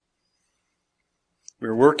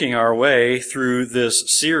We're working our way through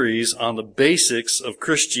this series on the basics of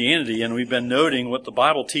Christianity, and we've been noting what the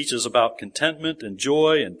Bible teaches about contentment and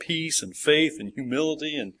joy and peace and faith and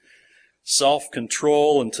humility and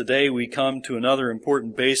self-control. And today we come to another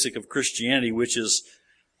important basic of Christianity, which is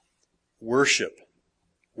worship.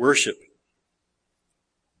 Worship.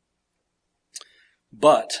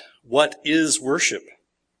 But what is worship?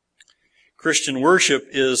 Christian worship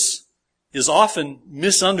is often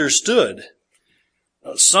misunderstood.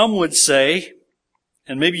 Some would say,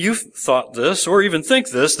 and maybe you've thought this, or even think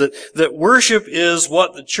this, that worship is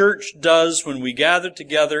what the church does when we gather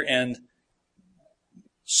together and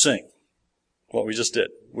sing. What we just did,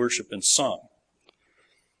 worship and song.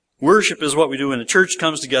 Worship is what we do when the church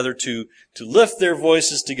comes together to lift their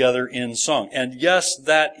voices together in song. And yes,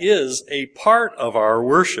 that is a part of our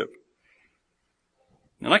worship.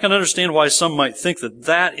 And I can understand why some might think that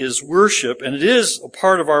that is worship, and it is a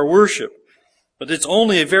part of our worship. But it's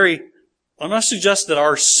only I must suggest that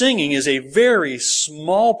our singing is a very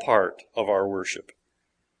small part of our worship.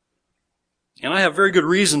 And I have very good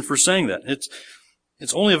reason for saying that.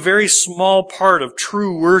 It's only a very small part of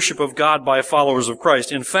true worship of God by followers of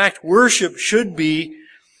Christ. In fact, worship should be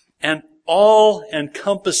an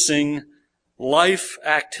all-encompassing life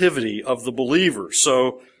activity of the believer.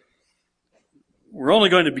 So, we're only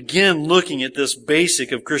going to begin looking at this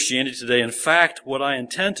basic of Christianity today. In fact, what I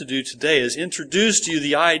intend to do today is introduce to you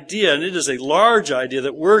the idea, and it is a large idea,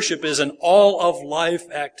 that worship is an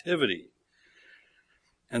all-of-life activity.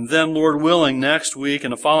 And then, Lord willing, next week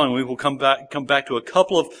and the following week, we'll come back to a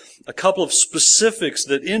couple of specifics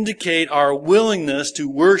that indicate our willingness to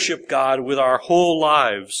worship God with our whole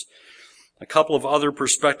lives. A couple of other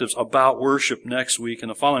perspectives about worship next week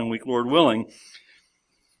and the following week, Lord willing.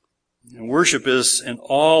 And worship is an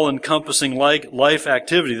all-encompassing life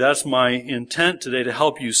activity. That's my intent today, to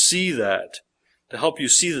help you see that. To help you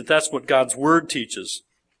see that that's what God's Word teaches.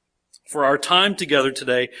 For our time together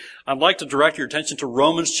today, I'd like to direct your attention to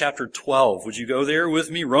Romans chapter 12. Would you go there with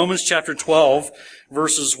me? Romans chapter 12,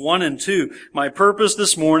 verses 1 and 2. My purpose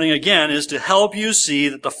this morning, again, is to help you see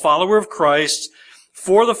that for the follower of Christ,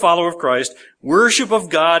 worship of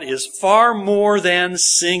God is far more than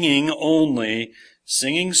singing only.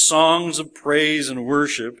 Singing songs of praise and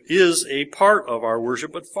worship is a part of our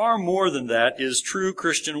worship, but far more than that is true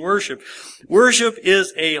Christian worship. Worship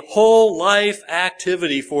is a whole life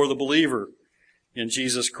activity for the believer in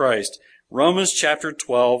Jesus Christ. Romans chapter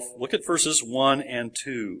 12, look at verses 1 and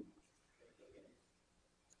 2.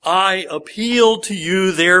 I appeal to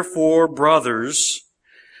you, therefore, brothers,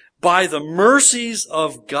 by the mercies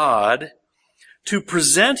of God, to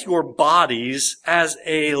present your bodies as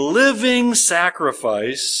a living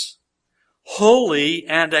sacrifice, holy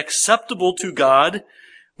and acceptable to God,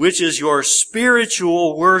 which is your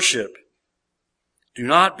spiritual worship. Do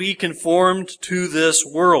not be conformed to this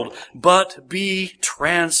world, but be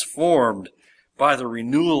transformed by the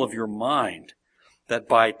renewal of your mind, that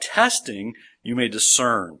by testing you may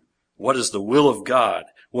discern what is the will of God,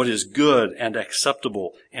 what is good and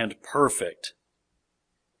acceptable and perfect.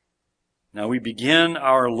 Now we begin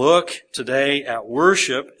our look today at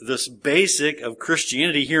worship, this basic of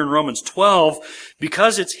Christianity here in Romans 12,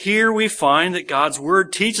 because it's here we find that God's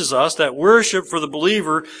Word teaches us that worship for the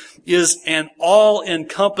believer is an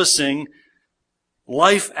all-encompassing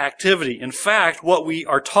life activity. In fact, what we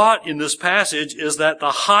are taught in this passage is that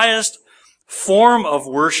the highest form of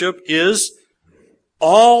worship is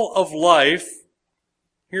all of life.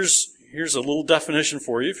 Here's a little definition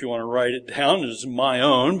for you if you want to write it down. It's my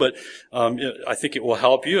own, but I think it will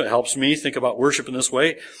help you. It helps me think about worship in this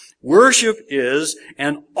way. Worship is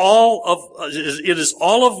all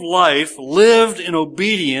of life lived in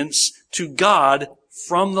obedience to God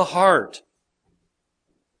from the heart.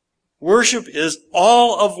 Worship is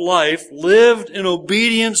all of life lived in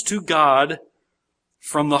obedience to God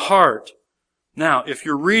from the heart. Now, if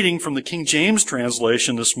you're reading from the King James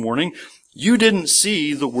translation this morning, you didn't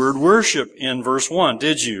see the word worship in verse 1,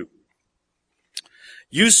 did you?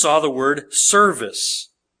 You saw the word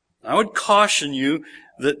service. I would caution you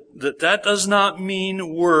that does not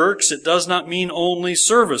mean works. It does not mean only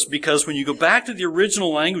service, because when you go back to the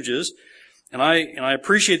original languages, and I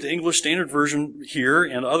appreciate the English Standard Version here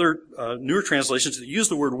and other newer translations that use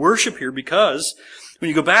the word worship here, because when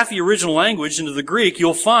you go back to the original language into the Greek,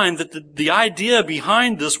 you'll find that the idea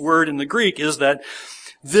behind this word in the Greek is that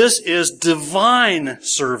this is divine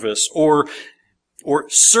service, or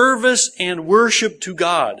service and worship to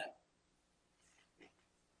God.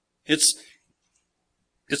 It's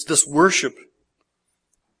this worship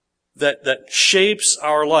that shapes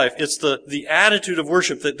our life. It's the attitude of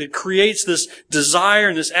worship that creates this desire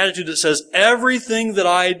and this attitude that says, everything that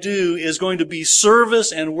I do is going to be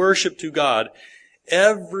service and worship to God.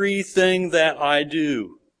 Everything that I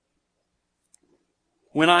do.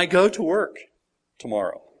 When I go to work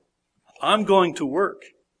tomorrow, I'm going to work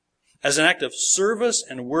as an act of service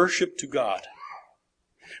and worship to God.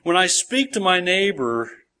 When I speak to my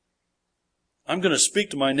neighbor, I'm going to speak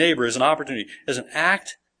to my neighbor as an opportunity, as an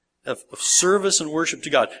act of service and worship to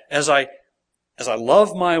God. As I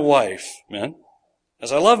love my wife, man,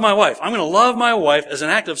 as I love my wife, I'm going to love my wife as an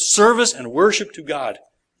act of service and worship to God.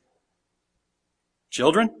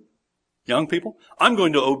 Children, young people, I'm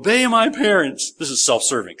going to obey my parents. This is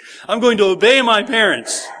self-serving. I'm going to obey my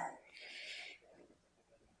parents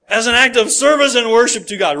as an act of service and worship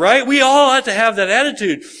to God, right? We all have to have that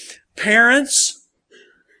attitude. Parents,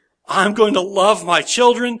 I'm going to love my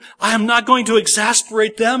children. I am not going to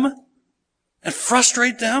exasperate them and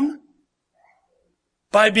frustrate them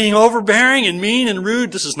by being overbearing and mean and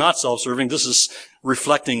rude. This is not self-serving. This is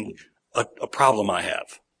reflecting a problem I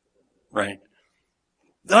have, right?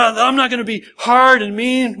 I'm not going to be hard and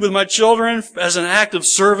mean with my children as an act of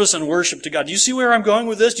service and worship to God. Do you see where I'm going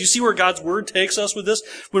with this? Do you see where God's Word takes us with this?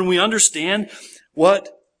 When we understand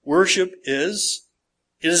what worship is,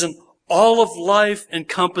 it is an all-of-life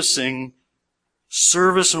encompassing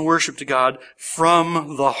service and worship to God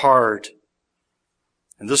from the heart.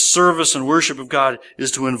 And this service and worship of God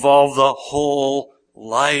is to involve the whole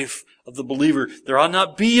life of the believer. There ought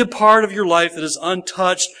not be a part of your life that is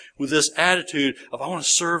untouched with this attitude of, I want to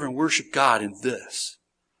serve and worship God in this,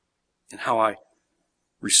 in how I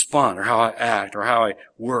respond or how I act or how I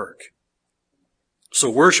work. So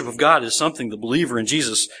worship of God is something the believer in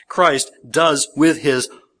Jesus Christ does with his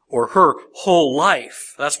or her whole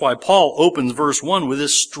life. That's why Paul opens verse 1 with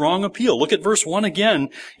this strong appeal. Look at verse 1 again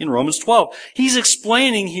in Romans 12. He's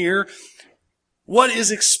explaining here what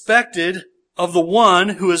is expected of the one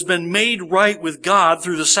who has been made right with God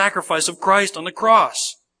through the sacrifice of Christ on the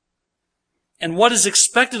cross. And what is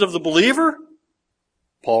expected of the believer?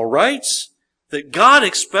 Paul writes that God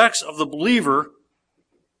expects of the believer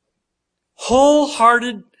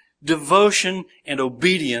wholehearted devotion and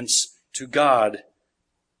obedience to God.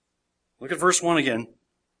 Look at verse 1 again.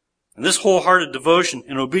 And this wholehearted devotion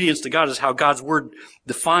and obedience to God is how God's Word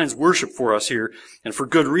defines worship for us here, and for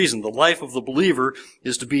good reason. The life of the believer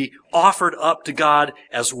is to be offered up to God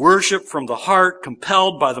as worship from the heart,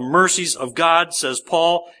 compelled by the mercies of God, says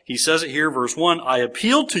Paul. He says it here, verse 1, I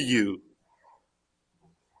appeal to you.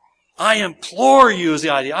 I implore you is the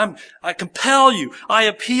idea. I compel you. I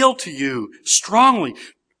appeal to you strongly.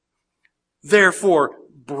 Therefore,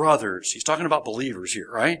 brothers, he's talking about believers here,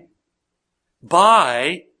 right?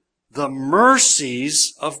 By the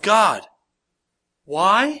mercies of God.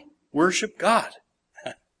 Why worship God?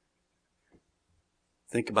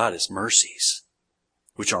 Think about His mercies,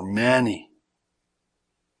 which are many.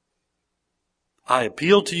 I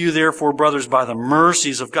appeal to you, therefore, brothers, by the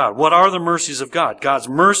mercies of God. What are the mercies of God? God's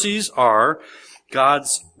mercies are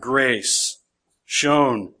God's grace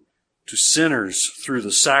shown to sinners through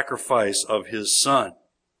the sacrifice of His Son.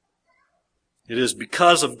 It is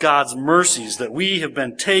because of God's mercies that we have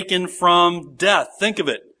been taken from death. Think of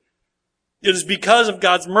it. It is because of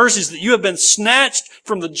God's mercies that you have been snatched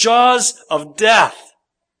from the jaws of death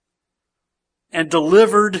and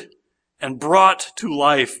delivered and brought to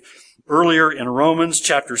life. Earlier in Romans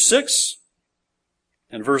chapter 6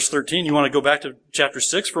 and verse 13. You want to go back to chapter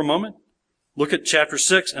 6 for a moment? Look at chapter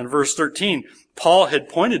 6 and verse 13. Paul had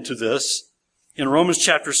pointed to this in Romans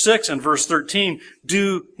chapter 6 and verse 13.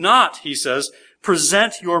 Do not, he says,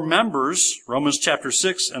 present your members, Romans chapter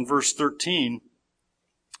 6 and verse 13.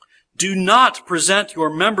 Do not present your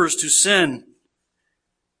members to sin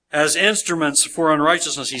as instruments for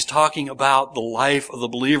unrighteousness. He's talking about the life of the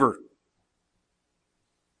believer.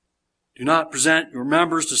 Do not present your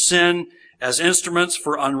members to sin as instruments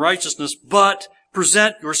for unrighteousness, but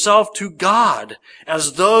present yourself to God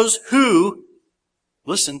as those who,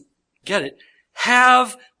 listen, get it,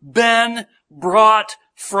 have been brought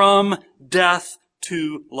from death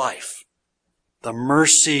to life. The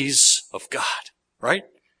mercies of God, right?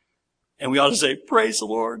 And we ought to say, praise the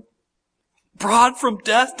Lord. Brought from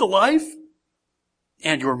death to life,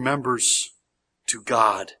 and your members to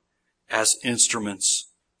God as instruments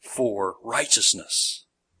for righteousness.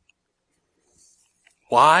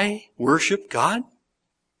 Why worship God?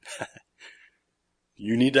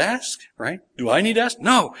 You need to ask, right? Do I need to ask?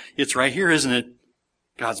 No, it's right here, isn't it?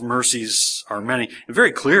 God's mercies are many. And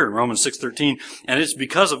very clear in Romans 6:13. And it's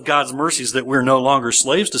because of God's mercies that we're no longer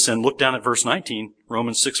slaves to sin. Look down at verse 19.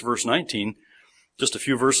 Romans 6 verse 19. Just a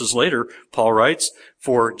few verses later, Paul writes,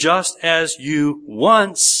 "For just as you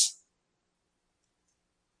once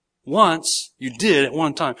you did at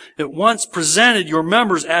one time, at once presented your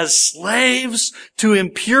members as slaves to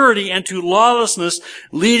impurity and to lawlessness,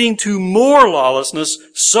 leading to more lawlessness,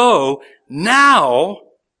 so now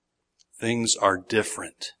things are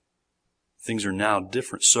different." Things are now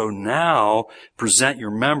different. So now present your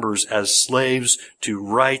members as slaves to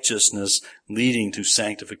righteousness, leading to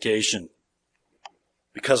sanctification.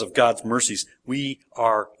 Because of God's mercies, we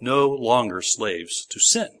are no longer slaves to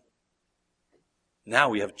sin. Now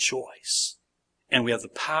we have a choice, and we have the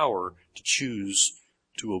power to choose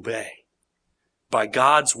to obey. By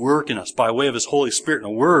God's work in us, by way of His Holy Spirit and a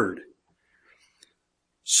word.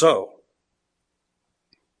 So,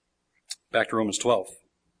 back to Romans 12.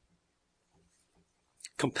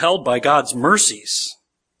 Compelled by God's mercies,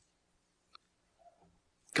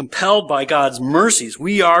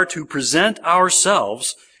 we are to present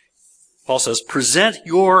ourselves, Paul says, present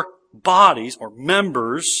your bodies or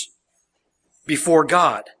members before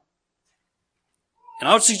God. And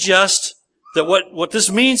I would suggest that what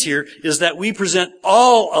this means here is that we present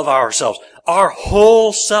all of ourselves, our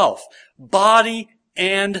whole self, body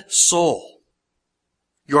and soul,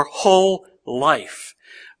 your whole life.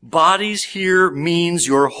 Bodies here means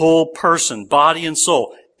your whole person, body and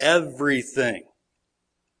soul, everything.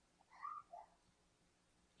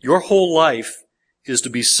 Your whole life is to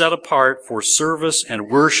be set apart for service and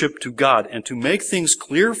worship to God, and to make things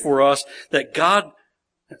clear for us that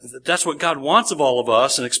that's what God wants of all of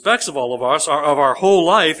us and expects of all of us, of our whole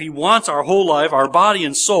life. He wants our whole life, our body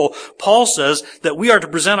and soul. Paul says that we are to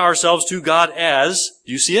present ourselves to God as,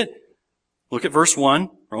 do you see it? Look at verse 1,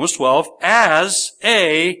 Romans 12, as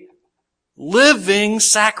a living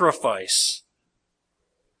sacrifice.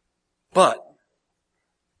 But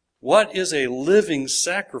what is a living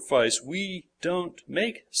sacrifice? We don't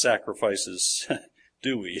make sacrifices,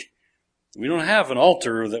 do we? We don't have an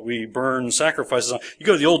altar that we burn sacrifices on. You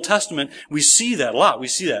go to the Old Testament, we see that a lot. We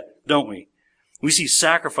see that, don't we? We see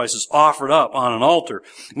sacrifices offered up on an altar.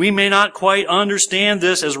 We may not quite understand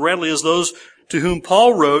this as readily as those to whom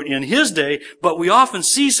Paul wrote in his day, but we often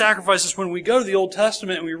see sacrifices when we go to the Old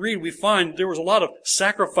Testament and we read, we find there was a lot of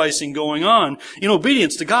sacrificing going on in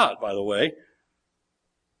obedience to God, by the way.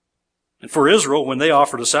 And for Israel, when they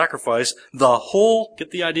offered a sacrifice,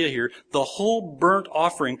 get the idea here, the whole burnt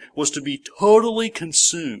offering was to be totally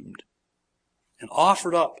consumed and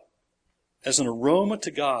offered up as an aroma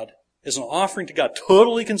to God, as an offering to God,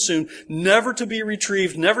 totally consumed, never to be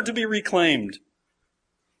retrieved, never to be reclaimed.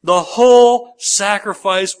 The whole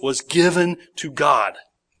sacrifice was given to God.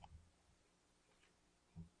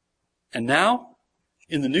 And now,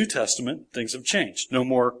 in the New Testament, things have changed. No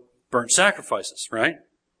more burnt sacrifices, right?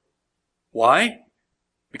 Why?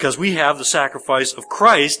 Because we have the sacrifice of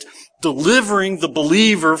Christ delivering the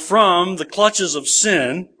believer from the clutches of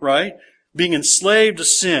sin, right? Being enslaved to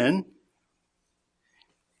sin,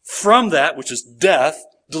 from that, which is death,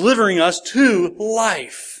 delivering us to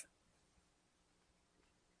life.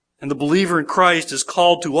 And the believer in Christ is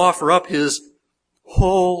called to offer up his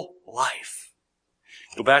whole life.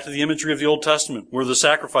 Go back to the imagery of the Old Testament, where the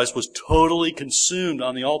sacrifice was totally consumed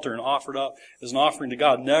on the altar and offered up as an offering to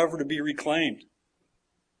God, never to be reclaimed.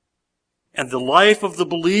 And the life of the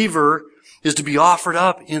believer is to be offered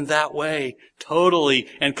up in that way, totally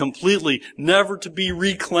and completely, never to be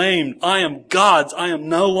reclaimed. I am God's. I am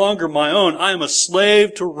no longer my own. I am a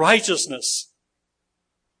slave to righteousness.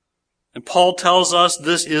 And Paul tells us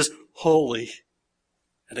this is holy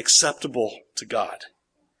and acceptable to God.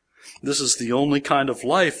 This is the only kind of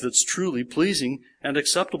life that's truly pleasing and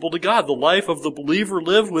acceptable to God. The life of the believer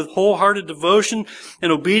lived with wholehearted devotion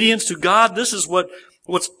and obedience to God. This is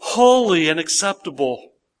what's holy and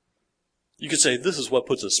acceptable. You could say this is what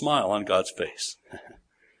puts a smile on God's face.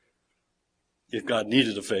 If God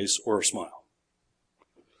needed a face or a smile.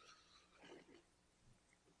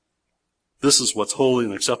 This is what's holy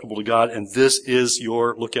and acceptable to God, and this is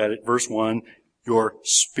look at it, verse 1, your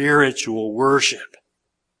spiritual worship.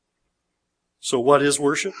 So what is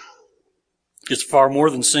worship? It's far more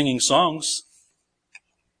than singing songs.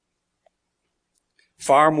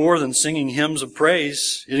 Far more than singing hymns of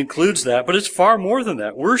praise. It includes that, but it's far more than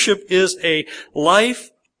that. Worship is a life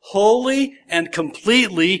wholly and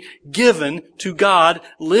completely given to God,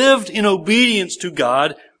 lived in obedience to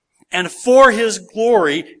God, and for His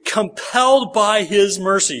glory, compelled by His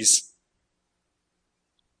mercies.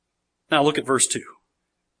 Now look at verse 2.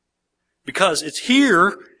 Because it's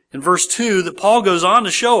here in verse 2 that Paul goes on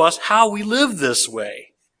to show us how we live this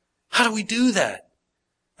way. How do we do that?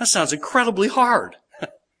 That sounds incredibly hard.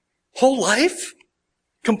 Whole life?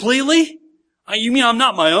 Completely? You mean I'm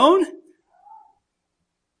not my own?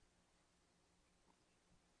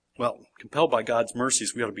 Well, compelled by God's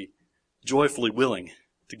mercies, we ought to be joyfully willing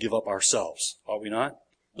to give up ourselves, ought we not?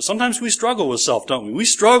 But sometimes we struggle with self, don't we? We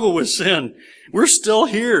struggle with sin. We're still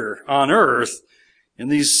here on earth in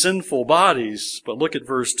these sinful bodies. But look at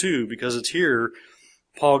verse 2, because it's here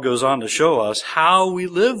Paul goes on to show us how we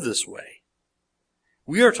live this way.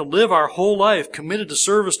 We are to live our whole life committed to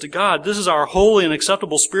service to God. This is our holy and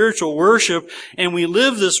acceptable spiritual worship, and we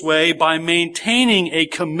live this way by maintaining a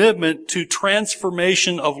commitment to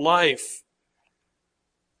transformation of life.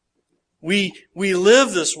 We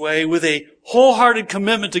live this way with a wholehearted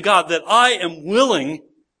commitment to God that I am willing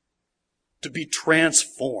to be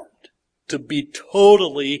transformed, to be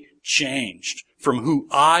totally changed from who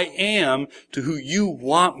I am to who you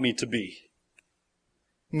want me to be.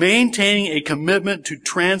 Maintaining a commitment to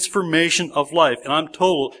transformation of life. And I'm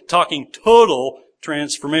talking total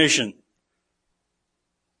transformation.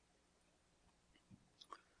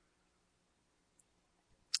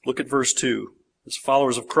 Look at verse 2. As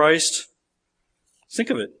followers of Christ, think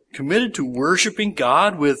of it. Committed to worshiping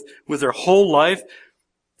God with their whole life.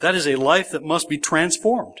 That is a life that must be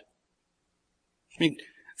transformed. I mean,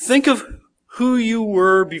 think of who you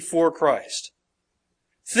were before Christ.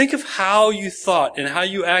 Think of how you thought and how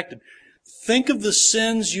you acted. Think of the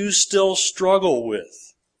sins you still struggle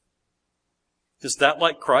with. Is that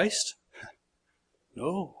like Christ?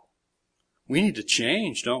 No. We need to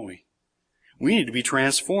change, don't we? We need to be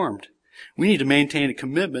transformed. We need to maintain a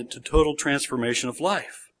commitment to total transformation of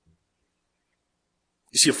life.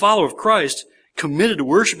 You see, a follower of Christ, committed to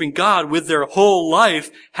worshiping God with their whole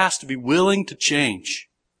life, has to be willing to change.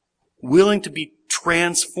 Willing to be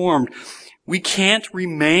transformed. We can't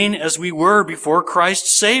remain as we were before Christ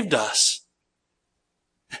saved us.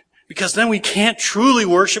 Because then we can't truly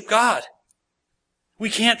worship God. We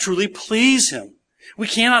can't truly please Him. We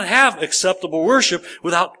cannot have acceptable worship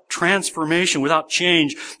without transformation, without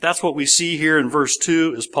change. That's what we see here in verse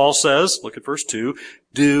 2, as Paul says, look at verse 2,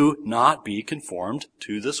 do not be conformed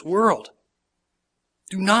to this world.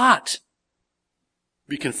 Do not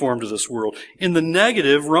be conformed to this world. In the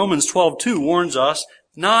negative, Romans 12:2 warns us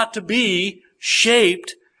not to be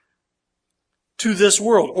shaped to this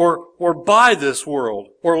world, or by this world,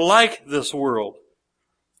 or like this world.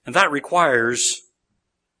 And that requires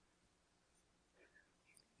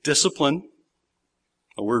discipline,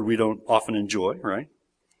 a word we don't often enjoy, right?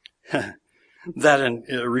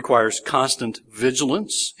 That requires constant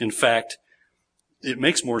vigilance. In fact, it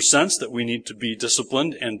makes more sense that we need to be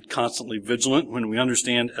disciplined and constantly vigilant when we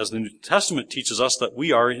understand, as the New Testament teaches us, that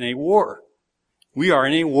we are in a war. We are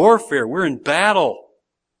in a warfare. We're in battle.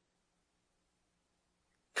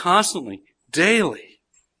 Constantly, daily,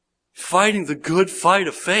 fighting the good fight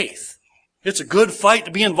of faith. It's a good fight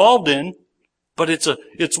to be involved in, but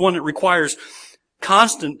it's one that requires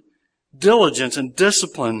constant diligence and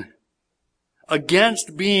discipline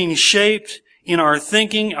against being shaped in our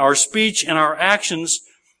thinking, our speech, and our actions.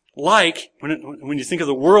 Like, when you think of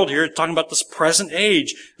the world here, it's talking about this present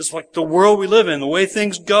age. It's like the world we live in, the way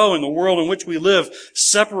things go in the world in which we live,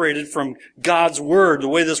 separated from God's Word, the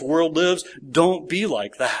way this world lives. Don't be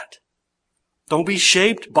like that. Don't be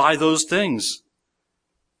shaped by those things.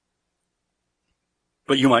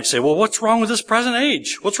 But you might say, well, what's wrong with this present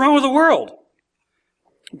age? What's wrong with the world?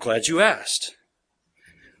 I'm glad you asked.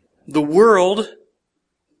 The world,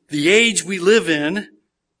 the age we live in,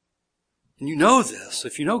 and you know this,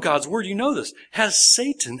 if you know God's Word, you know this, has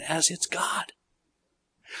Satan as its God.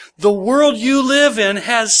 The world you live in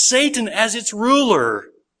has Satan as its ruler.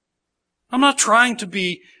 I'm not trying to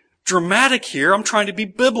be dramatic here. I'm trying to be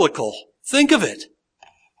biblical. Think of it.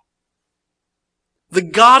 The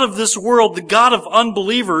God of this world, the God of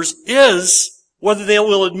unbelievers, is, whether they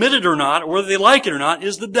will admit it or not, or whether they like it or not,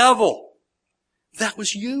 is the devil. That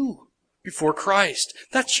was you before Christ.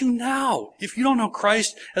 That's you now. If you don't know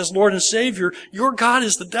Christ as Lord and Savior, your God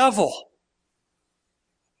is the devil.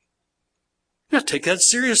 We have to take that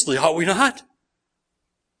seriously, ought we not? It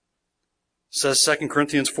says 2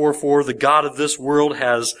 Corinthians 4:4, the God of this world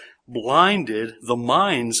has blinded the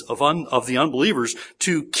minds of the unbelievers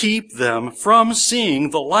to keep them from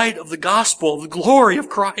seeing the light of the gospel of the glory of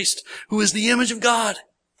Christ, who is the image of God.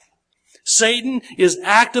 Satan is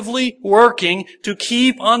actively working to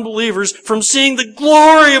keep unbelievers from seeing the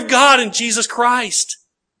glory of God in Jesus Christ.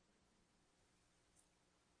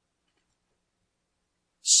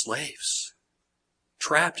 Slaves,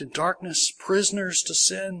 trapped in darkness, prisoners to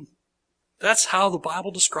sin. That's how the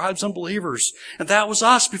Bible describes unbelievers. And that was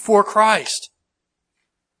us before Christ.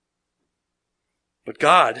 But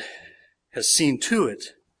God has seen to it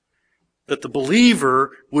that the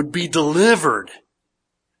believer would be delivered,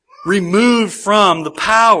 removed from the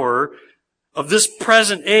power of this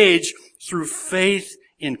present age through faith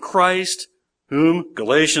in Christ, whom,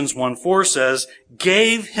 Galatians 1:4 says,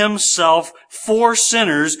 gave himself for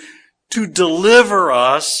sinners to deliver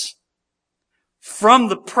us from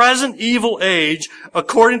the present evil age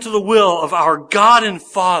according to the will of our God and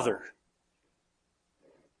Father.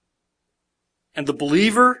 And the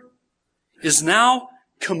believer is now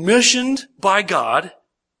commissioned by God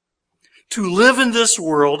to live in this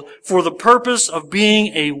world for the purpose of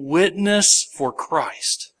being a witness for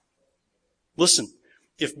Christ. Listen,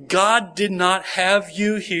 if God did not have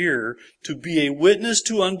you here to be a witness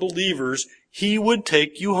to unbelievers, He would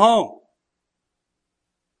take you home.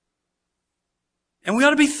 And we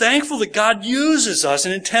ought to be thankful that God uses us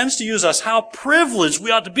and intends to use us. How privileged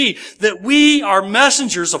we ought to be that we are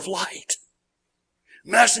messengers of light,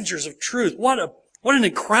 messengers of truth. What an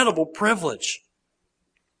incredible privilege.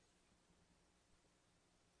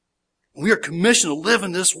 We are commissioned to live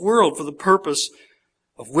in this world for the purpose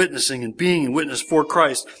of witnessing and being a witness for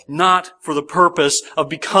Christ, not for the purpose of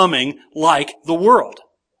becoming like the world.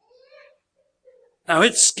 Now,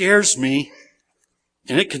 it scares me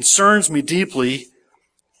and it concerns me deeply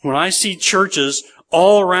when I see churches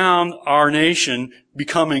all around our nation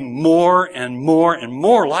becoming more and more and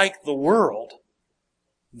more like the world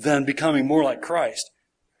than becoming more like Christ.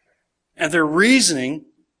 And their reasoning,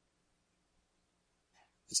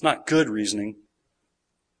 it's not good reasoning.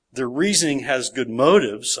 Their reasoning has good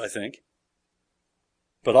motives, I think.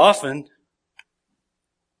 But often,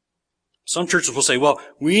 some churches will say, well,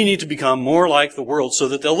 we need to become more like the world so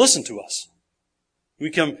that they'll listen to us. We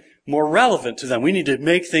become more relevant to them. We need to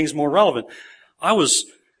make things more relevant. I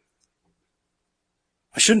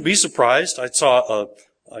shouldn't be surprised. I saw,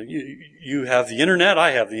 you have the internet,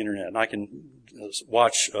 I have the internet, and I can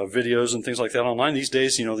watch videos and things like that online. These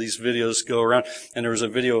days, these videos go around, and there was a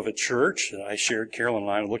video of a church that I shared, Carolyn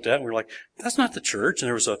and I looked at, and we were like, that's not the church. And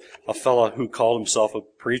there was a fellow who called himself a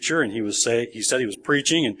preacher, and he said he was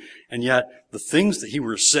preaching, and yet the things that he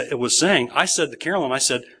was saying, I said to Carolyn, I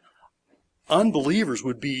said, unbelievers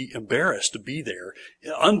would be embarrassed to be there.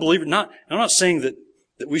 I'm not saying that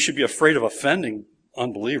we should be afraid of offending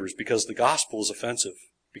unbelievers because the gospel is offensive,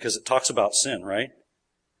 because it talks about sin, right?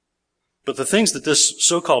 But the things that this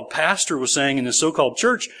so-called pastor was saying in this so-called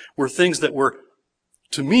church were things that were,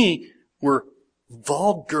 to me, were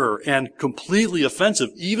vulgar and completely offensive,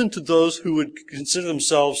 even to those who would consider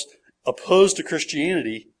themselves opposed to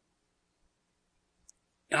Christianity.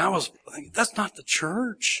 And I was thinking, that's not the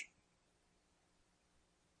church.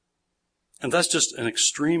 And that's just an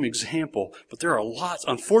extreme example. But there are lots,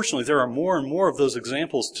 unfortunately, there are more and more of those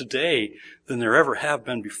examples today than there ever have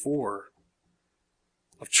been before,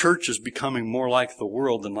 of churches becoming more like the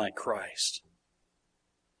world than like Christ.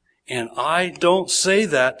 And I don't say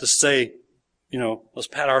that to say, let's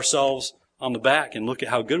pat ourselves on the back and look at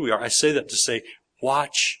how good we are. I say that to say,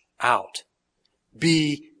 watch out.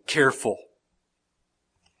 Be careful.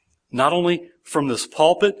 Not only from this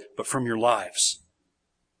pulpit, but from your lives.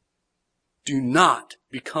 Do not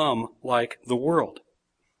become like the world.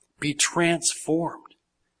 Be transformed.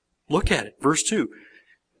 Look at it. Verse 2.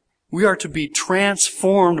 We are to be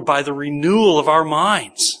transformed by the renewal of our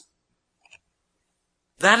minds.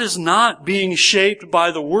 That is not being shaped by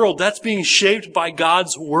the world. That's being shaped by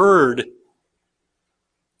God's Word.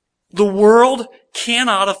 The world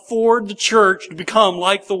cannot afford the church to become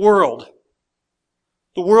like the world.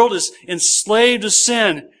 The world is enslaved to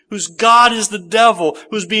sin, whose God is the devil,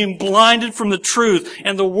 who's being blinded from the truth,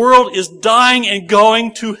 and the world is dying and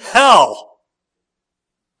going to hell.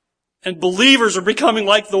 And believers are becoming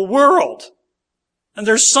like the world. And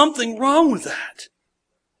there's something wrong with that.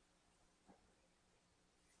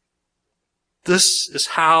 This is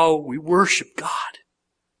how we worship God.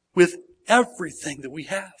 With everything that we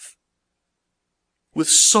have. With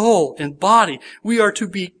soul and body. We are to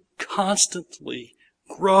be constantly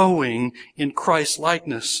growing in Christ's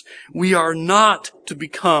likeness. We are not to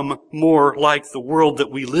become more like the world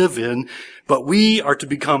that we live in, but we are to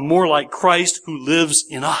become more like Christ who lives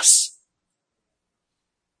in us.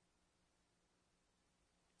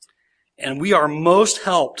 And we are most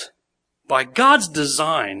helped by God's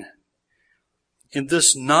design in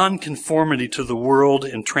this non-conformity to the world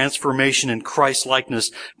and transformation in Christ's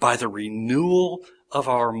likeness by the renewal of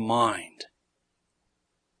our mind.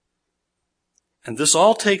 And this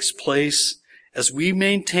all takes place as we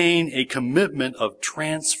maintain a commitment of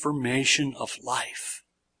transformation of life.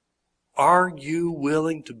 Are you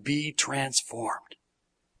willing to be transformed?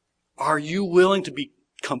 Are you willing to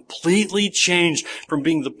become completely changed from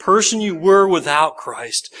being the person you were without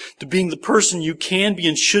Christ to being the person you can be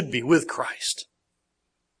and should be with Christ.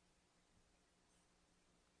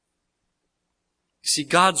 You see,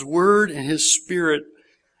 God's Word and His Spirit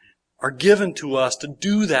are given to us to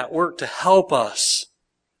do that work, to help us.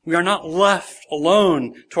 We are not left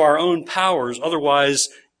alone to our own powers. Otherwise,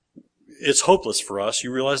 it's hopeless for us.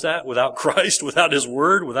 You realize that? Without Christ, without His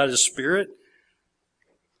Word, without His Spirit.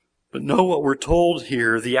 But know what we're told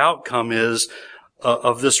here. The outcome is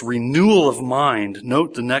of this renewal of mind.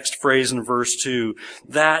 Note the next phrase in verse 2.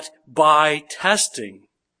 That by testing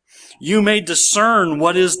you may discern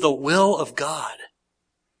what is the will of God.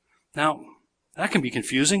 Now, that can be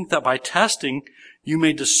confusing. That by testing you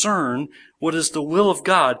may discern what is the will of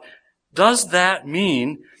God. Does that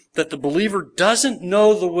mean that the believer doesn't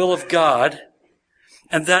know the will of God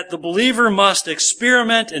and that the believer must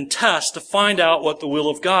experiment and test to find out what the will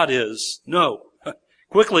of God is? No.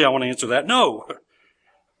 Quickly, I want to answer that. No.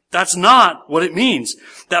 That's not what it means.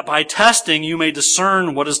 That by testing you may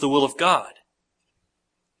discern what is the will of God.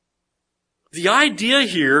 The idea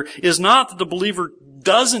here is not that the believer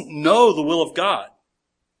doesn't know the will of God.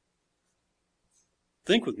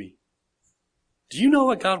 Think with me. Do you know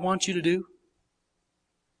what God wants you to do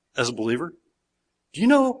as a believer? Do you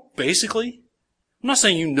know basically? I'm not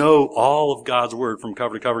saying you know all of God's Word from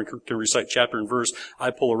cover to cover and can recite chapter and verse.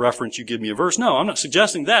 I pull a reference, you give me a verse. No, I'm not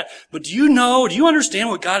suggesting that. But do you understand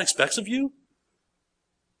what God expects of you?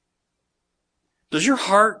 Does your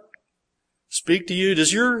heart speak to you?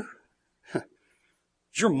 Does your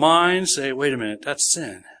mind say, wait a minute, that's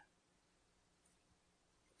sin?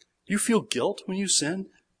 You feel guilt when you sin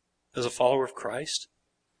as a follower of Christ?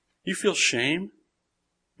 You feel shame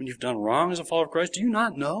when you've done wrong as a follower of Christ? Do you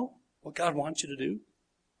not know what God wants you to do?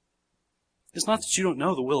 It's not that you don't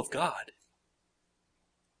know the will of God.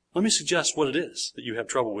 Let me suggest what it is that you have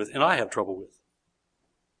trouble with, and I have trouble with.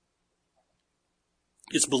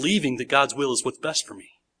 It's believing that God's will is what's best for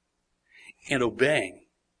me and obeying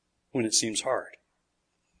when it seems hard.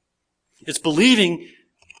 It's believing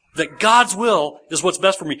that God's will is what's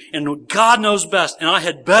best for me and God knows best and I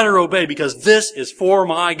had better obey because this is for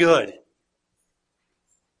my good.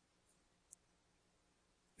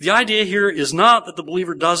 The idea here is not that the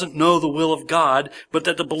believer doesn't know the will of God, but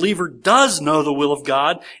that the believer does know the will of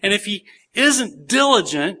God, and if he isn't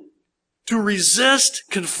diligent to resist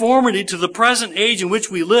conformity to the present age in which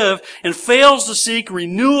we live and fails to seek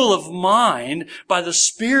renewal of mind by the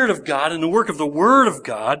Spirit of God and the work of the Word of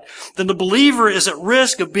God, then the believer is at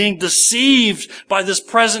risk of being deceived by this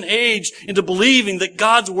present age into believing that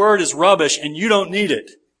God's Word is rubbish and you don't need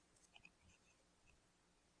it.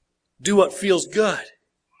 Do what feels good.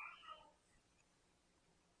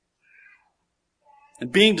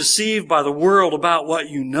 And being deceived by the world about what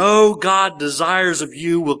you know God desires of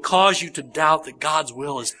you will cause you to doubt that God's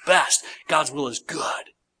will is best. God's will is good.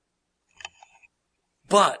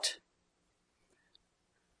 But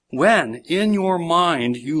when in your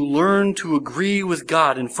mind you learn to agree with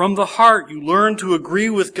God, and from the heart you learn to agree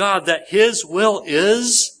with God that His will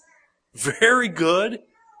is very good,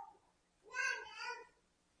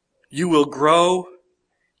 you will grow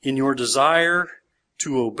in your desire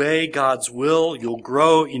to obey God's will. You'll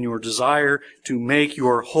grow in your desire to make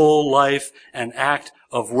your whole life an act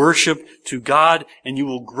of worship to God, and you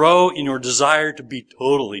will grow in your desire to be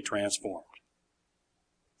totally transformed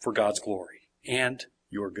for God's glory and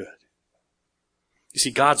your good. You see,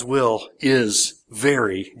 God's will is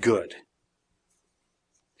very good.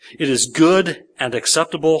 It is good and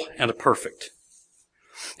acceptable and perfect.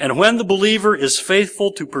 And when the believer is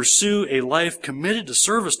faithful to pursue a life committed to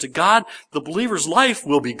service to God, the believer's life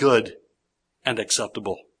will be good and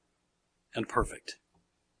acceptable and perfect.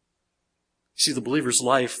 See, the believer's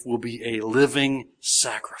life will be a living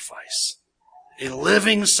sacrifice. A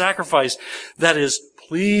living sacrifice that is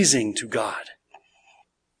pleasing to God.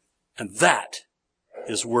 And that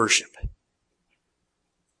is worship.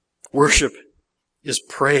 Worship is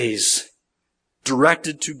praise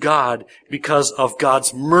directed to God because of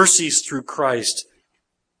God's mercies through Christ,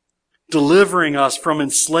 delivering us from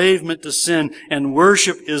enslavement to sin. And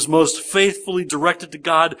worship is most faithfully directed to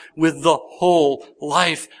God with the whole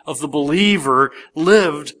life of the believer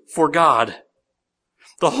lived for God.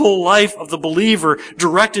 The whole life of the believer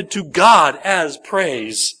directed to God as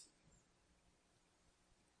praise.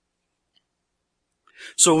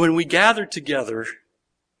 So when we gather together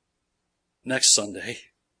next Sunday,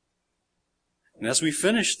 and as we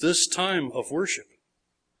finish this time of worship,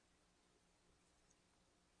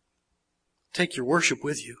 take your worship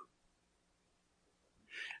with you.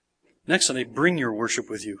 Next Sunday, bring your worship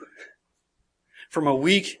with you. From a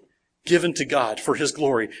week given to God for His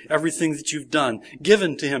glory. Everything that you've done,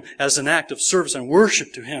 given to Him as an act of service and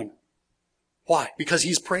worship to Him. Why? Because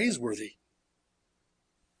He's praiseworthy.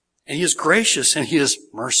 And He is gracious and He is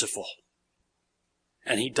merciful.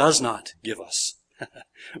 And He does not give us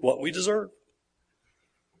what we deserve.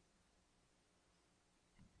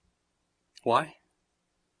 Why?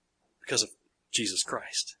 Because of Jesus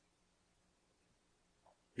Christ.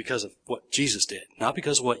 Because of what Jesus did. Not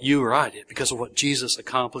because of what you or I did. Because of what Jesus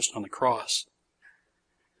accomplished on the cross.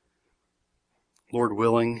 Lord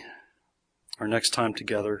willing, our next time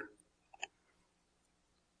together,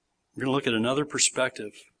 we're going to look at another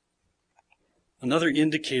perspective. Another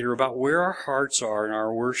indicator about where our hearts are in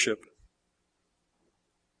our worship.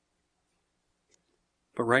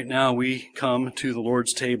 But right now we come to the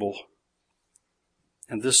Lord's table.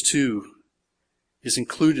 And this too is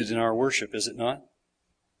included in our worship, is it not?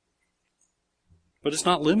 But it's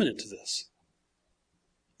not limited to this.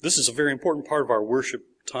 This is a very important part of our worship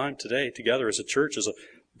time today, together as a church, as a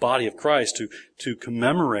body of Christ, to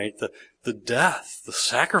commemorate the death, the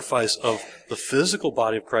sacrifice of the physical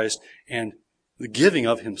body of Christ, and the giving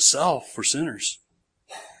of Himself for sinners.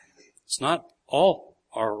 It's not all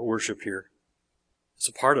our worship here. It's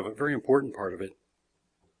a part of it, a very important part of it.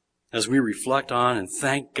 As we reflect on and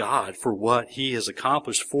thank God for what He has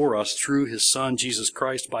accomplished for us through His Son, Jesus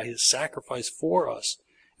Christ, by His sacrifice for us,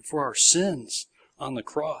 and for our sins on the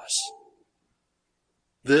cross.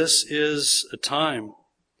 This is a time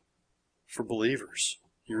for believers.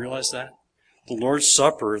 You realize that? The Lord's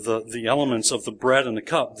Supper, the elements of the bread and the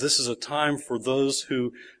cup, this is a time for those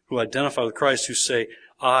who identify with Christ, who say,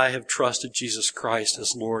 I have trusted Jesus Christ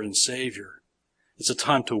as Lord and Savior. It's a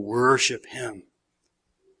time to worship Him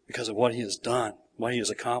because of what He has done, what He has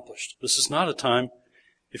accomplished. This is not a time,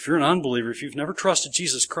 if you're an unbeliever, if you've never trusted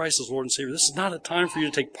Jesus Christ as Lord and Savior, this is not a time for you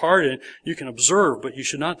to take part in it. You can observe, but you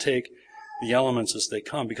should not take the elements as they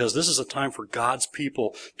come, because this is a time for God's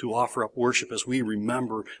people to offer up worship as we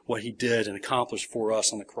remember what He did and accomplished for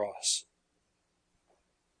us on the cross.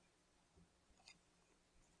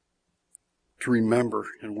 To remember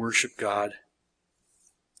and worship God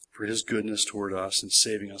for His goodness toward us and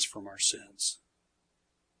saving us from our sins.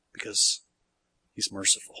 Because He's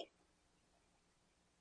merciful.